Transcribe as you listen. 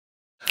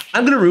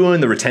I'm going to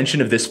ruin the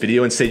retention of this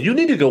video and say you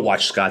need to go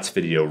watch Scott's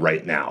video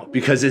right now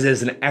because it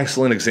is an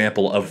excellent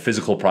example of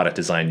physical product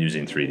design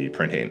using 3D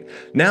printing.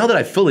 Now that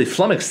I've fully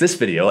flummoxed this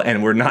video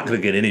and we're not going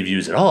to get any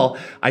views at all,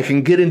 I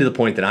can get into the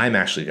point that I'm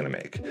actually going to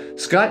make.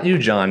 Scott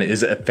John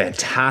is a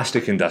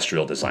fantastic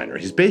industrial designer.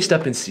 He's based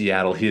up in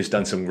Seattle. He has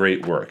done some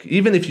great work.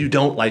 Even if you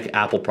don't like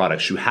Apple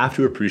products, you have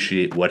to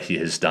appreciate what he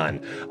has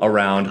done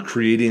around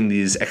creating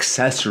these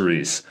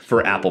accessories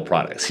for Apple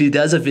products. He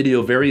does a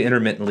video very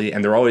intermittently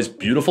and they're always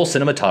beautiful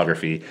cinematography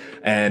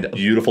and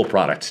beautiful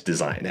product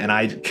design. And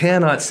I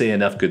cannot say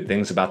enough good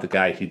things about the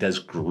guy. He does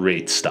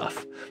great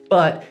stuff.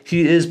 But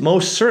he is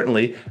most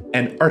certainly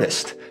an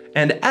artist.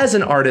 And as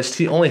an artist,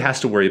 he only has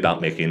to worry about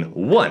making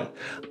one.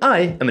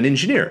 I am an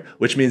engineer,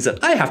 which means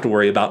that I have to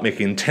worry about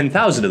making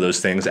 10,000 of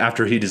those things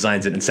after he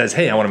designs it and says,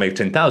 hey, I want to make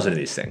 10,000 of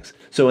these things.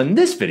 So in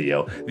this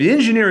video, the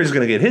engineer is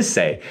going to get his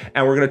say,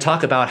 and we're going to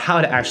talk about how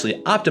to actually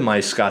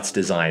optimize Scott's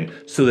design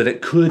so that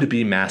it could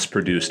be mass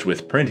produced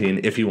with printing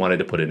if he wanted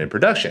to put it in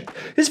production.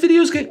 His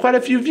videos get quite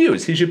a few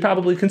views. He should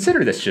probably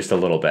consider this just a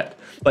little bit.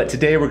 But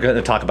today we're going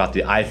to talk about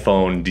the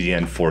iPhone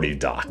DN40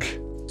 dock.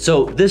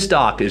 So this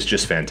dock is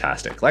just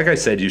fantastic. Like I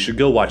said, you should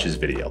go watch his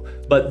video.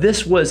 But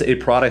this was a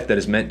product that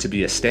is meant to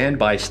be a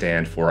standby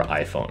stand for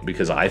iPhone,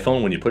 because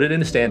iPhone, when you put it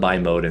in a standby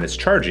mode and it's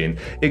charging,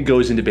 it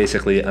goes into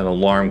basically an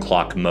alarm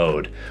clock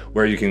mode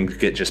where you can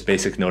get just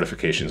basic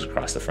notifications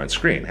across the front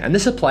screen. And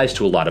this applies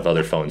to a lot of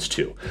other phones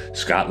too.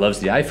 Scott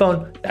loves the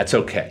iPhone, that's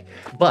okay.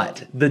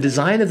 But the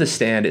design of the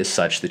stand is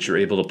such that you're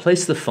able to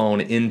place the phone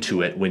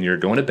into it when you're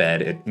going to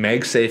bed. It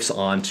mag-safes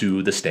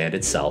onto the stand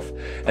itself.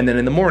 And then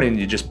in the morning,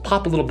 you just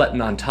pop a little button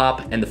on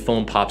top and the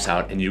phone pops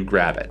out and you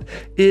grab it.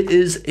 It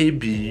is a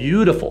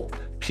beautiful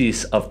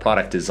piece of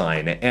product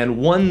design and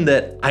one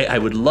that I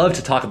would love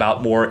to talk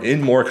about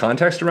in more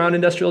context around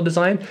industrial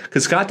design,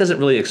 because Scott doesn't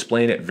really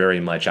explain it very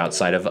much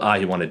outside of,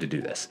 he wanted to do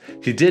this.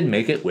 He did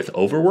make it with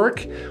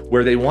overwork,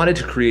 where they wanted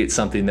to create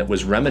something that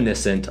was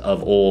reminiscent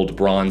of old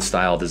bronze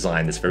style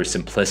design that's very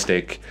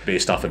simplistic,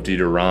 based off of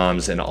Dieter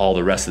Rams and all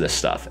the rest of this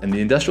stuff. And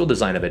the industrial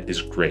design of it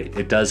is great.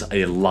 It does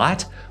a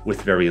lot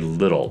with very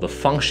little. The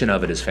function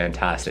of it is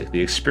fantastic. The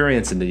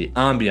experience and the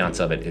ambiance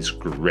of it is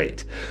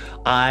great.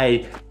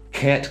 I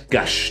can't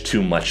gush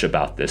too much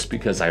about this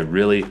because I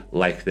really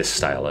like this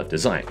style of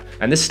design.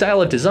 And this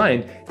style of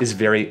design is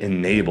very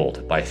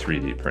enabled by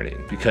 3D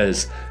printing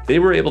because they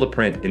were able to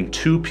print in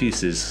 2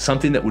 pieces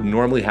something that would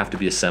normally have to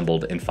be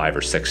assembled in 5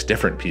 or 6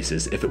 different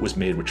pieces if it was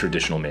made with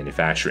traditional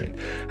manufacturing.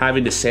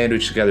 Having to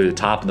sandwich together the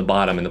top and the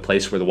bottom and the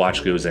place where the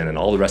watch goes in and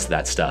all the rest of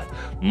that stuff,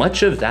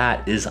 much of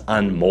that is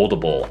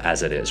unmoldable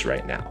as it is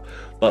right now.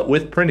 But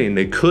with printing,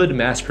 they could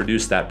mass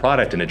produce that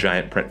product in a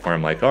giant print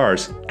farm like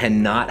ours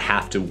and not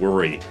have to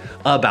worry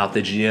about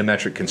the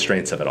geometric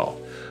constraints of it all.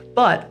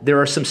 But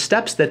there are some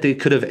steps that they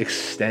could have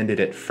extended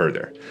it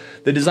further.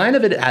 The design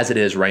of it as it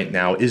is right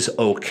now is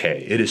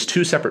okay. It is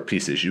 2 separate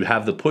pieces. You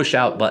have the push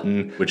out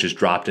button, which is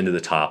dropped into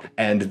the top,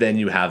 and then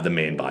you have the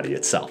main body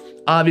itself.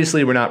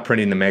 Obviously, we're not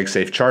printing the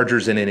MagSafe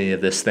chargers in any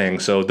of this thing,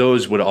 so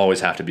those would always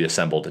have to be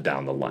assembled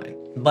down the line.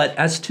 But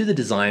as to the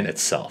design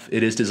itself,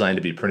 it is designed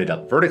to be printed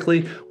up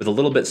vertically with a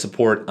little bit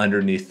support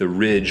underneath the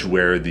ridge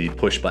where the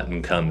push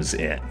button comes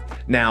in.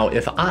 Now,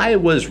 if I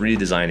was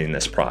redesigning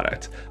this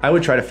product, I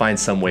would try to find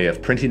some way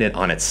of printing it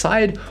on its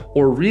side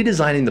or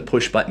redesigning the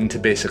push button to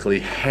basically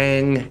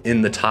hang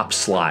in the top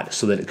slot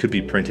so that it could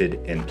be printed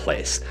in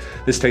place.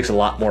 This takes a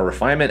lot more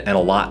refinement and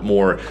a lot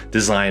more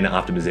design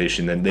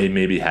optimization than they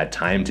maybe had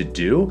time to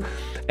do,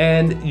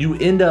 and you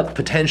end up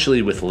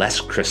potentially with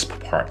less crisp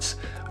parts.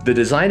 The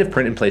design of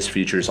print in place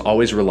features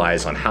always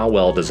relies on how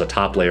well does a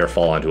top layer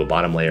fall onto a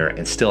bottom layer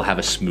and still have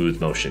a smooth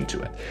motion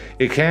to it.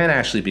 It can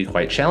actually be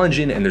quite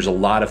challenging and there's a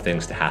lot of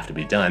things to have to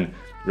be done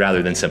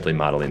rather than simply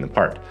modeling the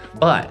part.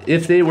 But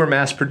if they were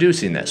mass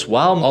producing this,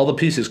 while all the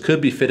pieces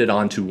could be fitted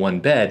onto one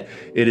bed,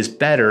 it is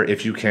better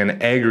if you can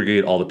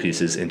aggregate all the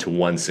pieces into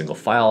one single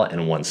file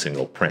and one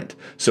single print.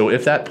 So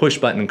if that push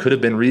button could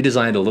have been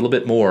redesigned a little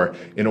bit more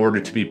in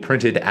order to be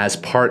printed as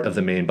part of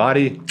the main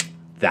body,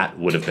 that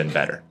would have been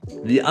better.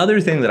 The other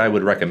thing that I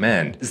would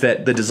recommend is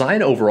that the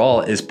design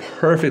overall is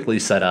perfectly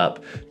set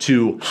up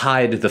to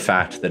hide the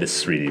fact that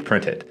it's 3D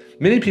printed.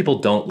 Many people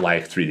don't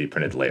like 3D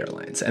printed layer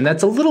lines, and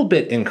that's a little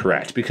bit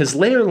incorrect because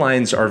layer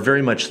lines are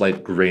very much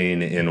like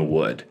grain in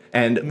wood,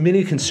 and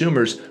many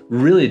consumers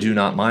really do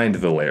not mind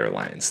the layer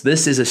lines.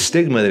 This is a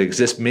stigma that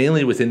exists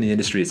mainly within the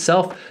industry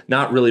itself,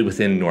 not really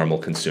within normal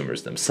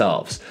consumers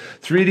themselves.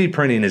 3D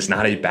printing is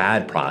not a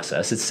bad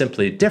process, it's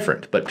simply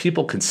different, but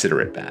people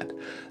consider it bad.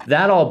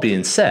 That all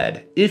being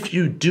said, if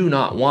you do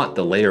not want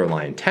the layer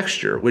line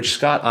texture, which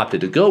Scott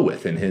opted to go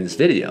with in his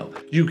video,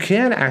 you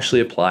can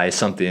actually apply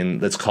something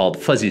that's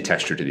called fuzzy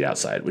texture to the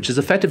outside, which is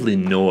effectively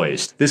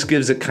noise. This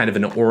gives it kind of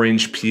an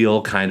orange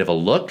peel kind of a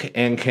look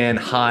and can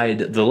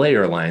hide the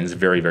layer lines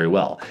very, very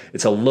well.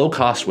 It's a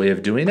low-cost way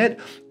of doing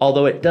it,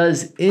 although it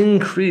does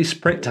increase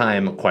print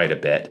time quite a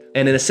bit.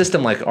 And in a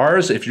system like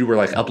ours, if you were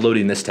like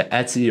uploading this to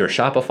Etsy or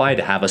Shopify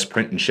to have us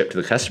print and ship to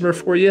the customer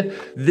for you,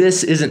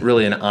 this isn't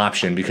really an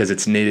option because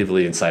it's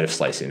natively inside of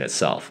slicing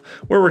itself.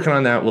 We're working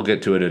on that. We'll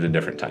get to it at a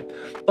different time.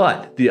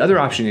 But the other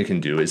option you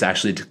can do is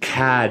actually to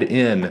CAD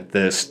in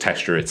this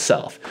texture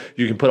itself.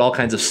 You can put all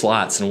kinds of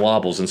slots and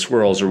wobbles and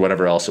swirls or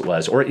whatever else it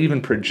was, or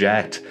even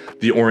project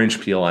the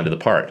orange peel onto the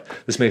part.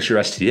 This makes your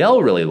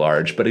STL really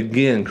large, but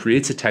again,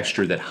 creates a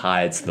texture that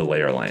hides the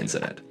layer lines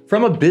in it.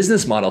 From a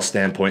business model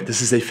standpoint,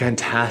 this is a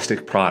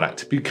fantastic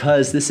product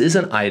because this is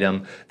an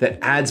item that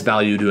adds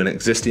value to an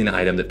existing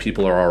item that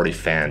people are already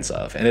fans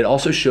of. And it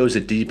also shows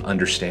a deep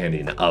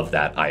understanding of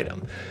that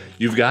item.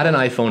 You've got an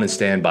iPhone in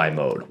standby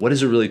mode. What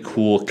is a really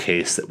cool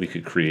case that we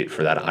could create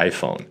for that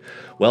iPhone?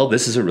 Well,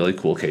 this is a really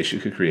cool case you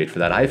could create for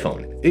that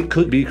iPhone. It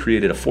could be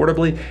created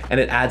affordably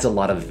and it adds a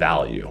lot of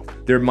value.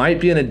 There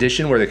might be an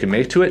addition where they can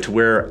make to it to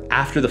where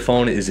after the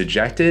phone is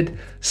ejected,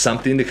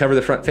 something to cover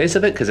the front face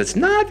of it because it's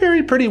not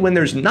very pretty when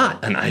there's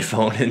not an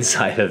iPhone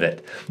inside of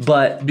it.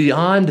 But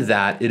beyond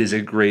that, it is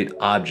a great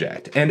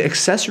object. And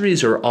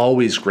accessories are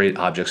always great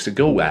objects to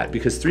go at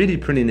because 3D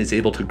printing is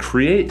able to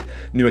create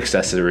new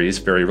accessories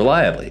very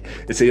reliably.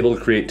 It's able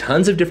to create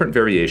tons of different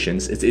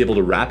variations. It's able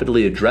to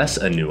rapidly address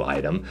a new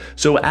item.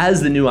 So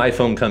as the new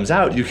iPhone comes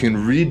out, you can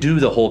redo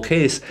the whole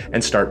case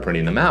and start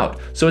printing them out.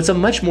 So it's a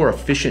much more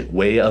efficient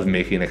way of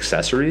making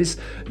accessories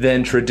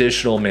than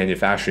traditional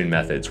manufacturing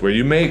methods where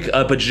you make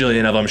a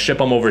bajillion of them, ship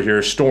them over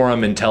here, store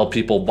them and tell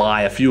people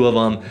buy a few of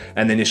them,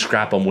 and then you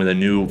scrap them when a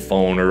new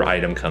phone or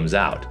item comes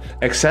out.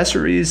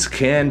 Accessories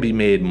can be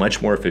made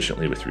much more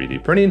efficiently with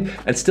 3D printing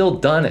and still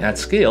done at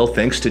scale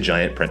thanks to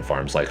giant print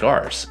farms like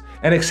ours.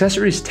 And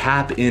accessories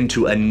tap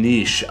into a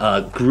niche,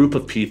 a group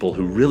of people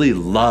who really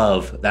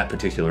love that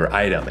particular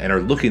item and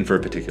are looking for a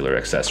particular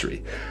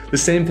accessory. The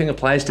same thing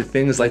applies to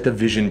things like the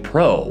Vision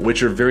Pro,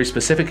 which are very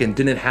specific and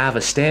didn't have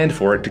a stand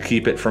for it to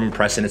keep it from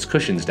pressing its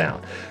cushions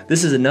down.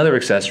 This is another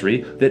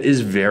accessory that is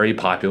very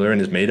popular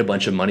and has made a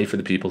bunch of money for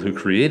the people who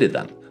created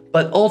them.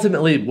 But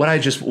ultimately, what I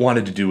just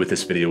wanted to do with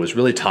this video was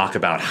really talk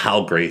about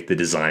how great the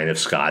design of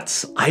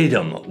Scott's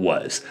item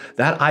was.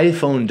 That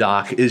iPhone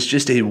dock is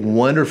just a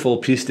wonderful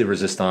piece de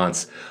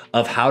resistance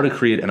of how to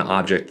create an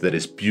object that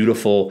is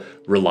beautiful,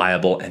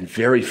 reliable, and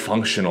very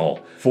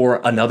functional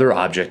for another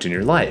object in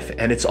your life.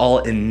 And it's all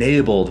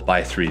enabled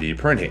by 3D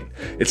printing.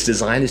 Its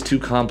design is too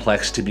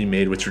complex to be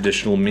made with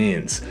traditional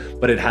means,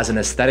 but it has an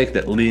aesthetic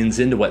that leans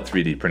into what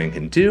 3D printing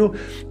can do.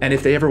 And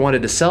if they ever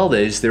wanted to sell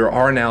these, there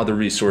are now the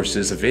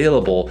resources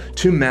available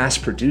to mass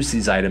produce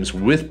these items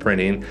with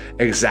printing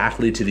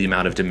exactly to the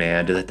amount of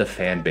demand that the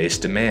fan base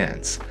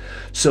demands.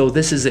 So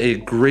this is a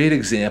great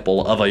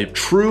example of a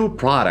true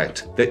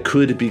product that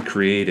could be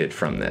created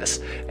from this,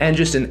 and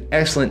just an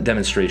excellent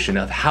demonstration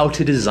of how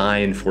to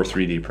design for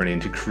 3D printing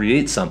to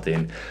create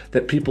something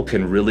that people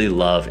can really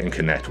love and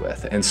connect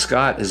with. And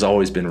Scott has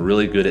always been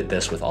really good at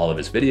this with all of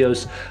his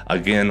videos.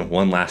 Again,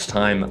 one last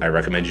time, I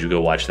recommend you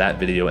go watch that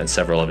video and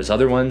several of his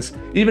other ones.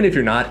 Even if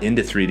you're not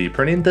into 3D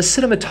printing, the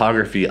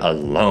cinematography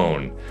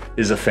alone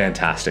is a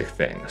fantastic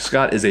thing.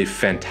 Scott is a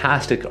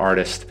fantastic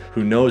artist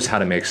who knows how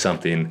to make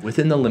something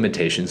within the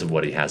limitations of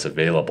what he has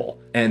available.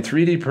 And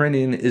 3D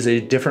printing is a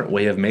different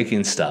way of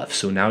making stuff,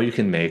 so now you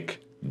can make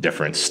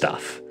different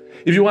stuff.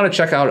 If you want to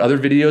check out other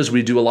videos,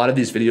 we do a lot of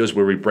these videos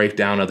where we break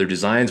down other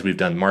designs. We've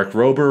done Mark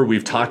Rober.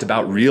 We've talked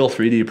about real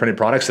 3D printed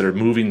products that are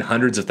moving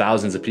hundreds of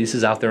thousands of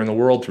pieces out there in the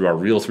world through our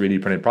real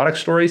 3D printed product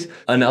stories.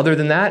 And other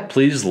than that,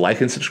 please like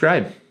and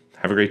subscribe.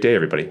 Have a great day,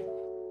 everybody.